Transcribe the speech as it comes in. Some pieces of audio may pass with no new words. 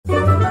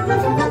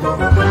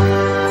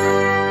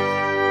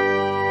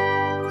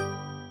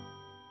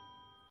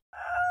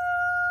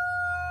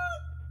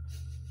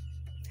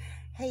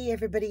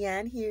everybody,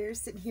 Ann here,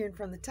 sitting here in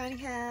front of the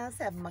tiny house,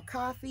 having my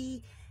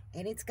coffee,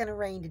 and it's going to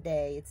rain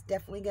today. It's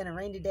definitely going to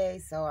rain today,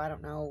 so I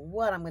don't know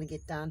what I'm going to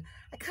get done.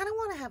 I kind of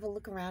want to have a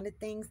look around at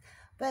things,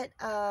 but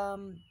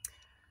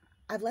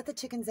I've let the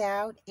chickens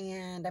out,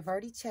 and I've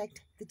already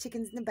checked the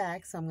chickens in the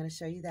back, so I'm going to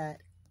show you that.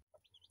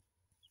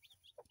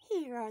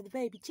 Here are the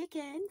baby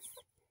chickens.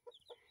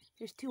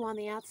 There's 2 on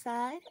the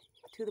outside,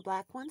 2 of the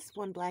black ones,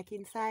 1 black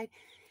inside,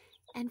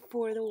 and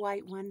 4 of the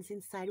white ones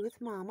inside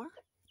with Mama.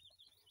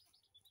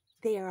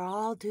 They are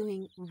all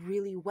doing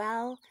really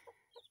well.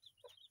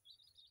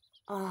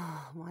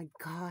 Oh my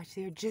gosh,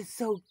 they're just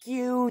so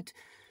cute.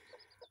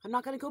 I'm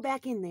not going to go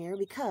back in there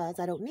because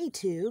I don't need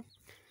to.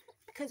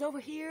 Because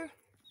over here,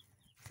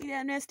 see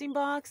that nesting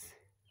box?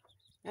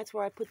 That's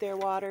where I put their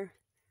water.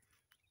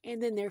 And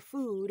then their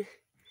food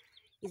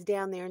is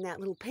down there in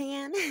that little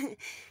pan,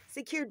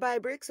 secured by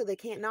a brick so they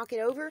can't knock it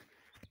over.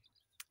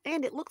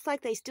 And it looks like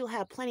they still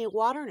have plenty of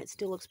water and it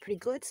still looks pretty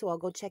good, so I'll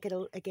go check it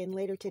again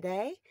later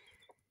today.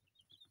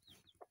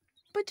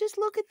 But just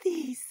look at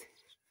these.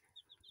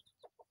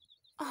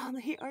 Oh,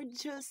 they are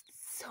just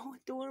so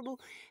adorable.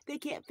 They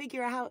can't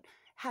figure out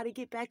how to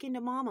get back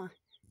into Mama.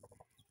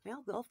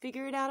 Well, they'll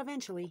figure it out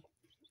eventually.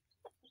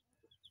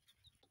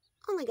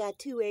 Only got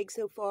 2 eggs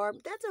so far,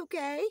 but that's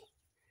okay.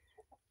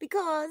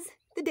 Because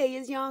the day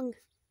is young.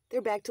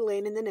 They're back to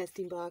laying in the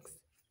nesting box,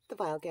 the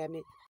file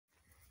cabinet.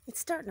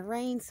 It's starting to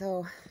rain,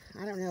 so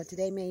I don't know.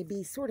 Today may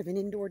be sort of an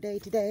indoor day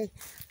today.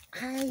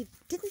 I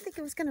didn't think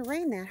it was going to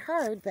rain that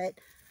hard, but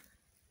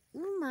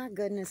oh my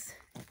goodness.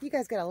 You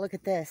guys gotta look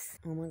at this.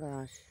 Oh my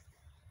gosh.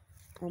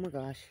 Oh my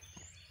gosh.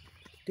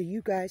 Do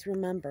you guys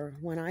remember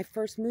when I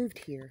first moved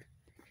here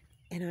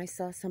and I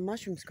saw some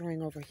mushrooms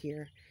growing over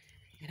here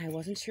and I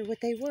wasn't sure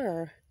what they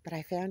were, but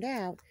I found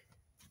out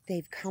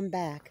they've come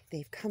back.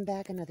 They've come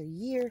back another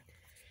year.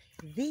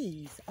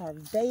 These are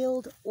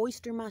veiled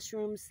oyster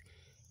mushrooms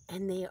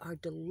and they are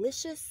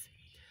delicious.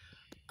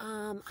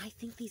 I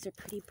think these are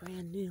pretty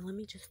brand new. Let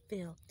me just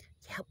feel.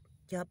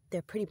 Yep,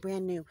 they're pretty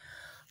brand new.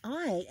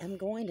 I am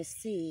going to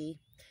see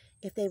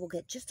if they will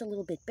get just a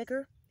little bit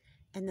bigger,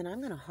 and then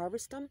I'm going to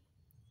harvest them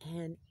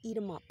and eat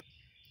them up.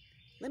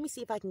 Let me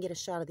see if I can get a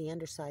shot of the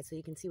underside so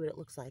you can see what it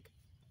looks like.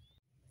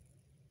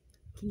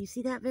 Can you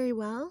see that very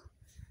well?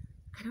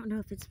 I don't know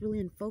if it's really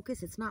in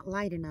focus. It's not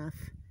light enough,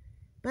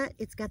 but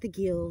it's got the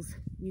gills.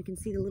 You can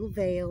see the little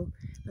veil.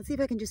 Let's see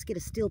if I can just get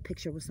a still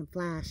picture with some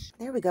flash.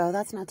 There we go.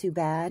 That's not too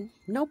bad.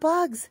 No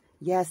bugs.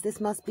 Yes, this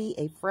must be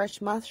a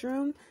fresh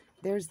mushroom.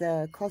 There's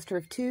the cluster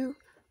of 2.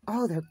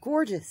 Oh, they're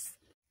gorgeous.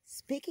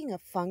 Speaking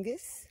of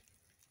fungus,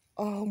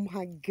 oh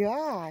my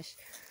gosh,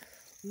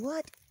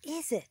 what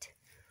is it?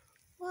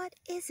 What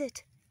is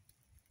it?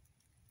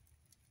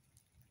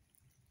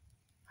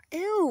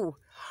 Ew.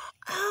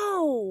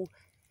 Oh,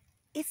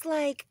 it's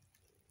like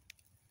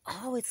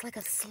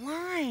a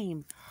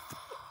slime.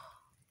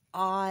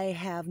 I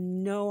have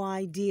no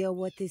idea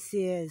what this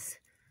is.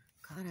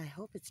 God, I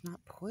hope it's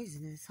not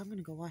poisonous. I'm going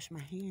to go wash my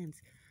hands.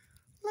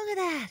 Look at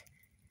that.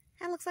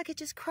 That looks like it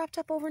just cropped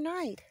up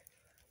overnight.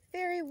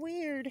 Very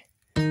weird.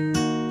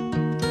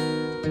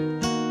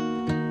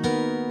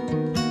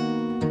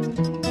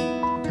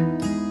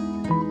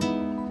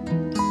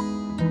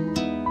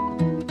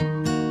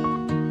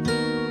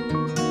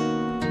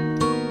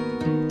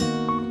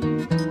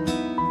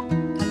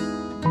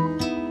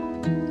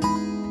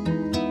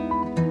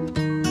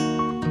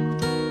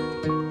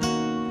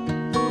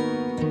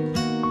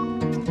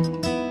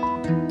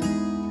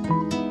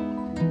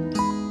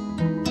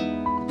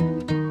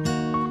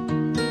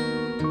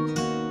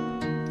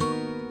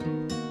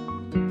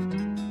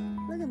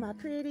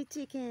 Pretty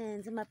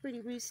chickens and my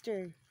pretty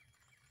rooster.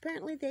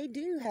 Apparently they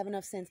do have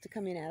enough sense to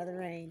come in out of the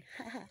rain.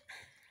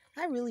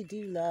 I really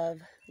do love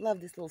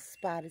this little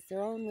spot. It's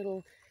their own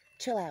little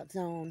chill out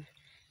zone.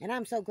 And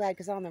I'm so glad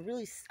because on the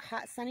really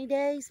hot sunny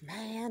days,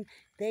 man,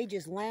 they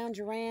just lounge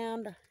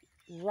around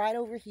right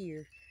over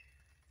here.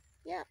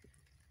 Yeah,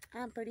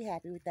 I'm pretty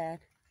happy with that.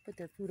 Put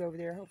their food over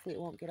there. Hopefully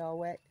it won't get all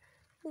wet.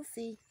 We'll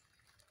see.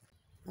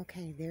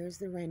 Okay, there's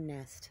the wren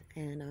nest,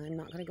 and I'm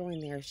not going to go in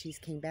there. She's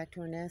came back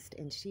to her nest,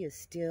 and she is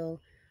still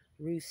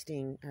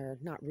roosting, or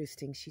not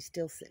roosting, she's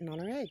still sitting on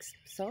her eggs.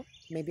 So,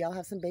 maybe I'll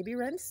have some baby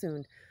wrens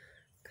soon.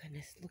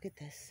 Goodness, look at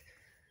this.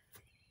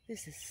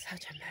 This is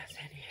such a mess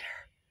in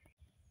here.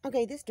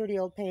 Okay, this dirty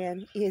old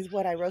pan is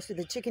what I roasted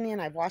the chicken in.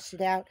 I've washed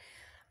it out.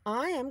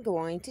 I am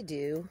going to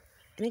do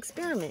an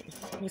experiment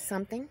with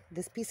something,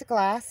 this piece of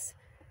glass,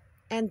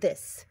 and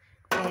this.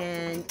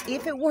 And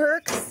if it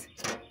works,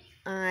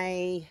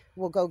 I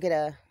will go get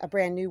a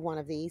brand new one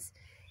of these.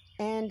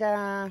 And,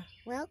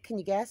 well, can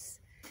you guess?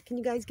 Can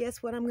you guys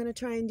guess what I'm going to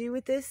try and do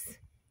with this?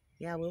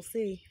 Yeah, we'll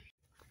see.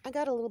 I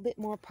got a little bit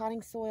more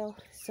potting soil,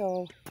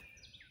 so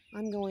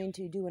I'm going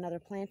to do another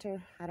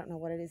planter. I don't know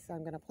what it is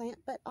I'm going to plant,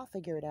 but I'll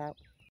figure it out.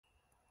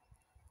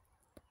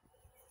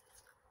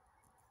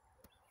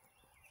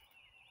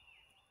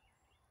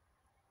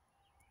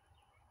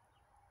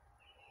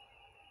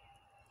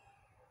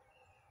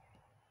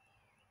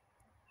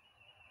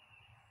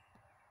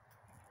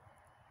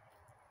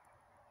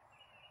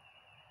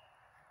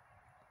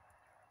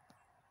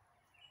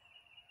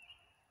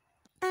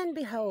 And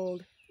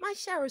behold, my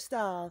shower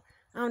stall.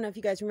 I don't know if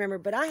you guys remember,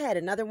 but I had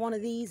another one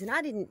of these, and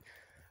I didn't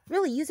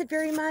really use it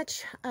very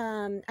much.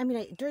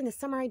 During the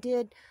summer I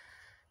did,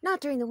 not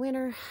during the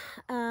winter.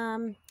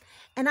 And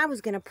I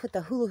was going to put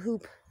the hula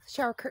hoop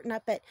shower curtain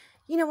up, but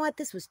you know what?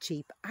 This was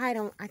cheap. I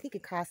think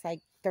it cost like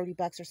 30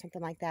 bucks or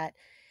something like that.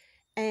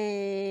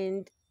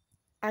 And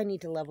I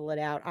need to level it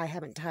out. I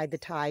haven't tied the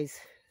ties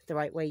the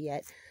right way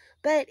yet.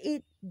 But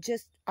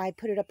I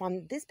put it up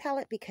on this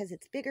pallet because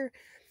it's bigger.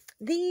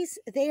 These,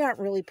 they aren't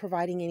really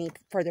providing any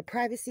further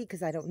privacy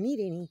because I don't need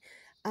any.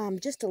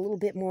 Just a little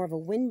bit more of a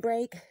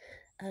windbreak.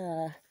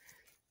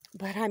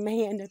 But I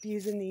may end up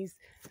using these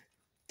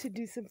to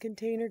do some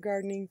container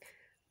gardening.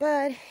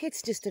 But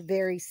it's just a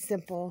very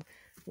simple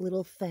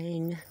little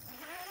thing.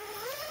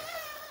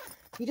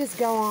 You just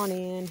go on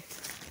in,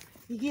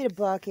 you get a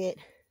bucket,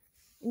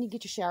 and you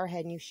get your shower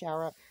head and you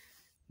shower up.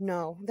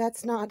 No,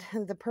 that's not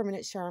the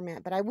permanent shower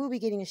mat, but I will be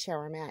getting a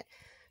shower mat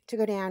to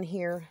go down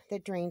here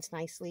that drains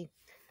nicely.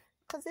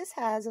 Because this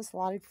has a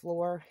slotted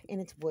floor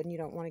and it's wood and you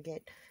don't want to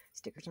get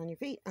stickers on your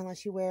feet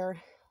unless you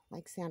wear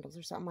like sandals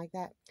or something like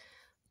that.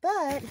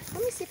 But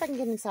let me see if I can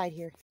get inside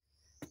here.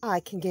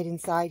 I can get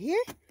inside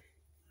here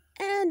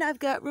and I've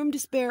got room to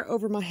spare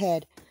over my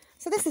head.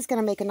 So this is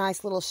going to make a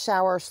nice little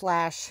shower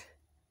slash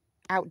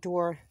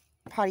outdoor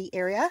potty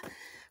area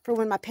for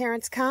when my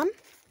parents come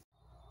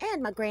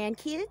and my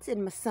grandkids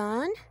and my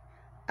son.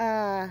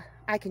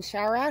 I can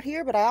shower out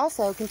here, but I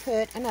also can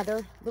put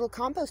another little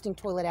composting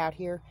toilet out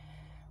here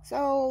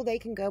so they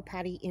can go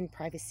potty in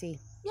privacy.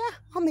 Yeah,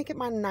 I'll make it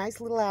my nice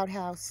little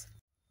outhouse.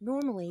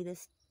 Normally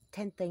this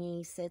tent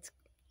thingy sits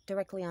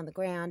directly on the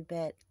ground,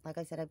 but like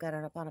I said, I've got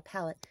it up on a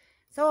pallet.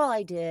 So all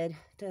I did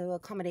to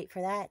accommodate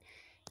for that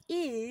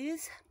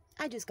is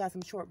I just got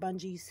some short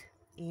bungees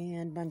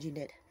and bungeed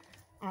it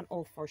on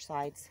all four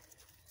sides.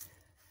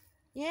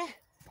 Yeah,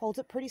 holds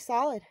it pretty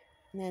solid.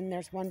 And then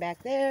there's one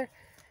back there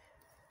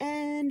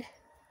and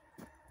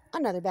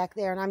another back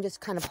there, and I'm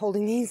just kind of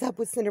holding these up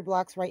with cinder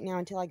blocks right now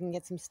until I can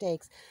get some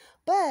stakes.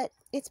 But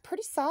it's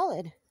pretty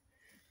solid.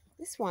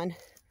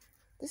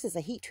 This is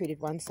a heat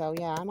treated one, so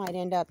yeah, I might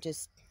end up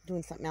just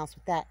doing something else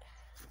with that.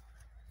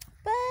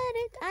 But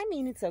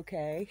it's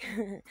okay.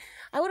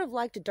 I would have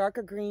liked a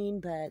darker green,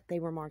 but they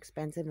were more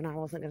expensive and I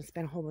wasn't going to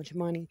spend a whole bunch of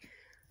money.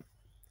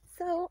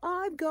 So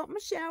I've got my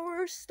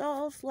shower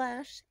stall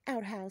slash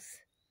outhouse.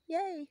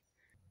 Yay.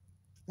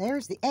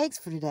 There's the eggs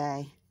for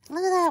today.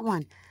 Look at that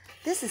one.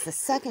 This is the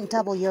second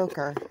double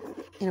yolker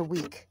in a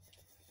week.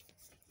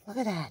 Look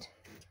at that.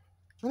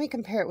 Let me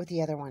compare it with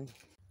the other one.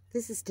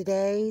 This is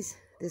today's.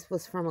 This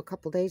was from a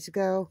couple days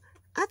ago.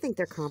 I think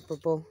they're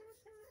comparable.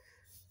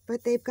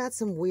 But they've got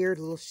some weird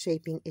little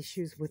shaping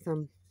issues with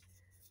them.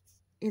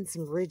 And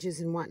some ridges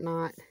and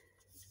whatnot.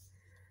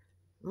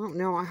 I don't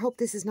know. I hope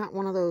this is not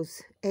one of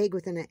those egg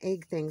within an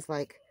egg things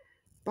like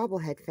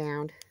Bubblehead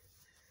found.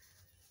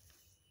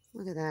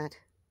 Look at that.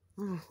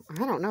 Oh,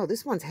 I don't know.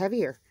 This one's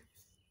heavier.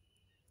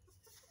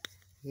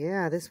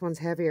 Yeah, this one's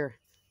heavier.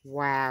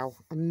 Wow.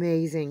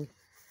 Amazing.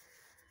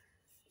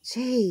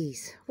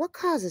 Jeez. What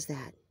causes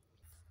that?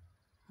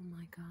 Oh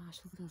my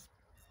gosh. Look at those.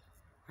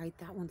 Right,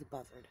 that one's a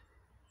buzzard.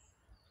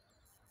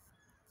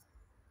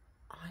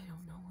 I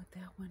don't know what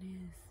that one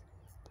is.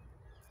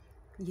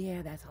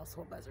 Yeah, that's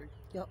also a buzzard.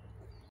 Yup.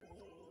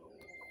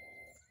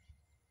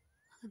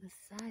 Look at the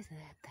size of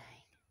that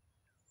thing.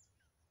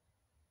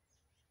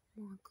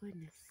 Oh,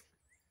 goodness.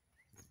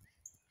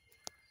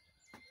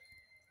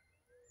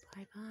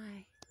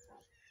 Bye-bye.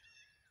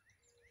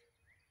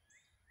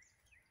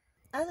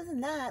 Other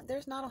than that,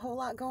 there's not a whole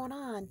lot going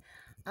on.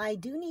 I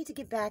do need to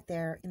get back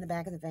there in the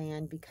back of the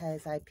van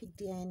because I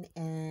peeked in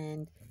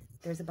and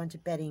there's a bunch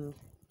of bedding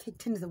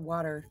kicked into the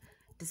water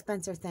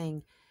dispenser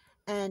thing.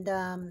 And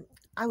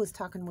I was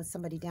talking with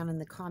somebody down in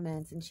the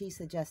comments and she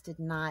suggested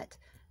not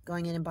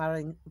going in and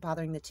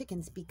bothering the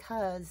chickens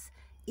because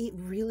it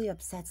really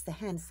upsets the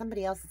hen.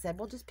 Somebody else had said,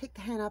 well, just pick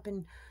the hen up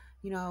and,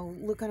 you know,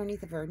 look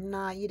underneath of her.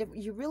 Nah,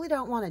 you really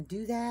don't want to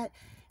do that.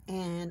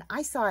 And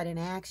I saw it in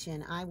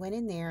action. I went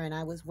in there and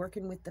I was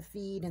working with the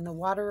feed and the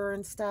waterer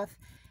and stuff.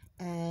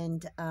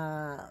 And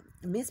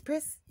Miss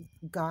Pris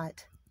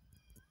got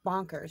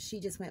bonkers. She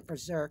just went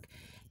berserk.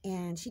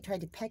 And she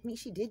tried to peck me.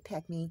 She did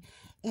peck me.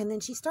 And then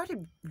she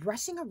started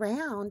rushing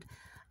around.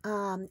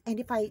 And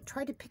if I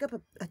tried to pick up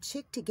a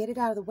chick to get it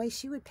out of the way,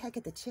 she would peck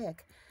at the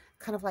chick.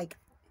 Kind of like,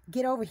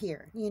 get over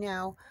here, you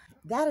know.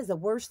 That is the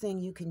worst thing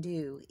you can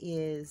do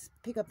is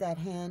pick up that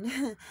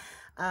hen.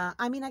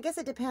 I mean, I guess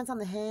it depends on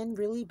the hen,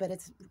 really, but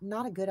it's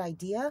not a good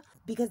idea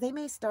because they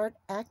may start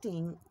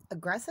acting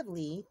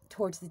aggressively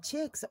towards the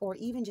chicks or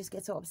even just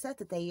get so upset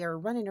that they are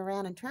running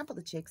around and trample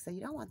the chicks. So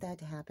you don't want that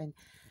to happen.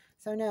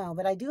 So no,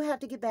 but I do have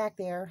to get back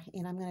there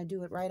and I'm going to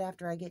do it right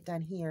after I get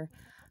done here.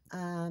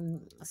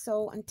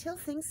 So until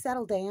things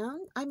settle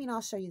down, I mean,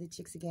 I'll show you the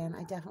chicks again.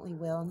 I definitely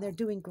will. And they're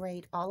doing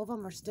great. All of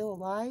them are still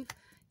alive.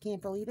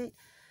 Can't believe it.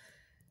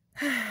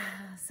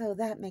 So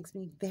that makes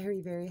me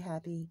very, very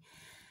happy.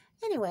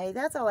 Anyway,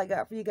 that's all I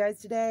got for you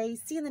guys today.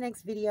 See you in the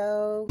next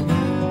video.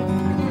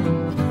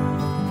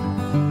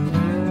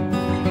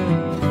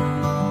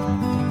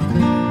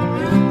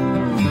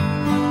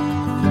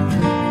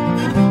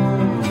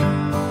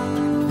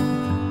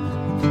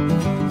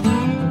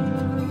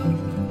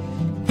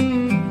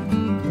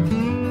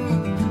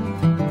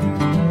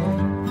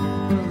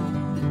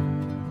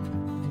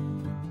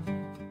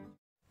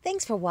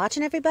 thanks for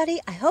watching, everybody.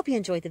 I hope you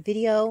enjoyed the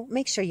video.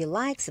 Make sure you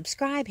like,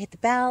 subscribe, hit the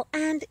bell,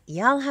 and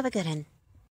y'all have a good one.